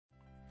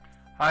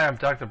Hi, I'm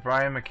Dr.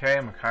 Brian McKay.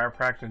 I'm a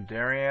chiropractor in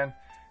Darien,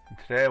 and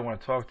today I want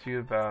to talk to you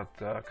about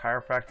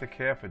chiropractic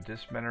care for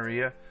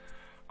dysmenorrhea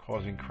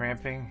causing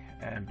cramping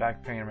and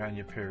back pain around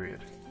your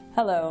period.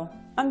 Hello,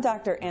 I'm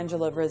Dr.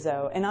 Angela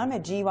Rizzo, and I'm a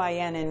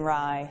GYN in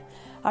Rye.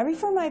 I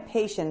refer my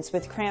patients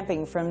with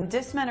cramping from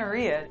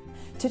dysmenorrhea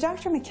to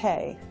Dr.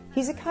 McKay.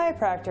 He's a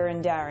chiropractor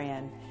in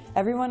Darien.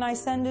 Everyone I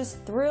send is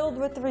thrilled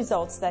with the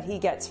results that he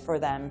gets for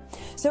them.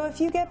 So if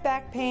you get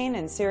back pain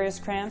and serious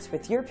cramps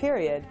with your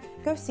period,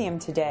 go see him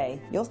today.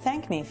 You'll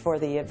thank me for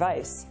the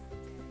advice.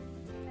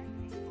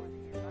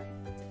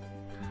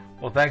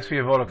 Well, thanks for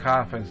your vote of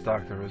confidence,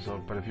 Dr.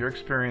 Rizzo, but if you're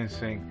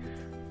experiencing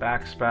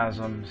back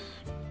spasms,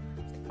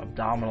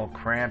 abdominal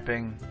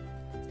cramping,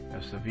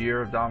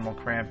 severe abdominal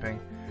cramping,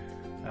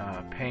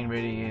 pain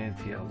radiating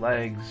into your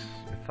legs,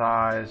 your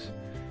thighs,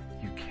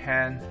 you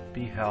can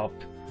be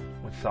helped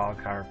with solid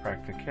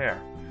chiropractic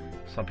care.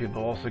 Some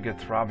people also get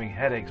throbbing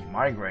headaches,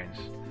 migraines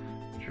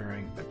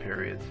during the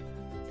periods.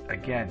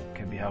 Again,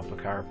 can be helped with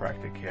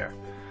chiropractic care.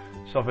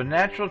 So if a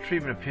natural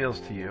treatment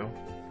appeals to you,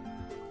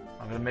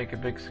 I'm going to make a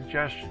big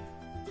suggestion.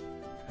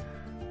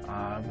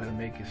 I'm going to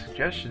make a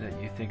suggestion that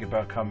you think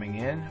about coming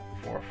in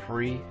for a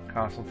free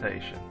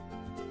consultation.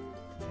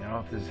 You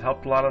know, if this has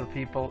helped a lot of the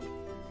people,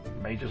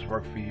 it may just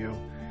work for you.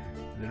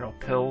 There are no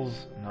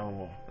pills,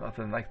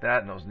 nothing like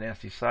that, no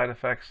nasty side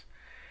effects.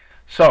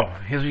 So,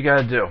 here's what you got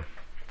to do.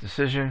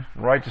 Decision,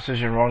 right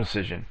decision, wrong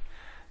decision.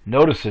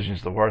 No decision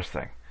is the worst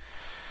thing.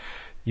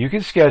 You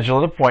can schedule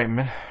an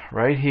appointment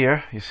right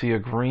here. You see a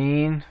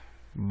green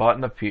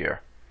button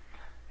appear.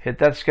 Hit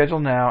that schedule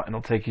now and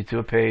it'll take you to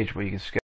a page where you can schedule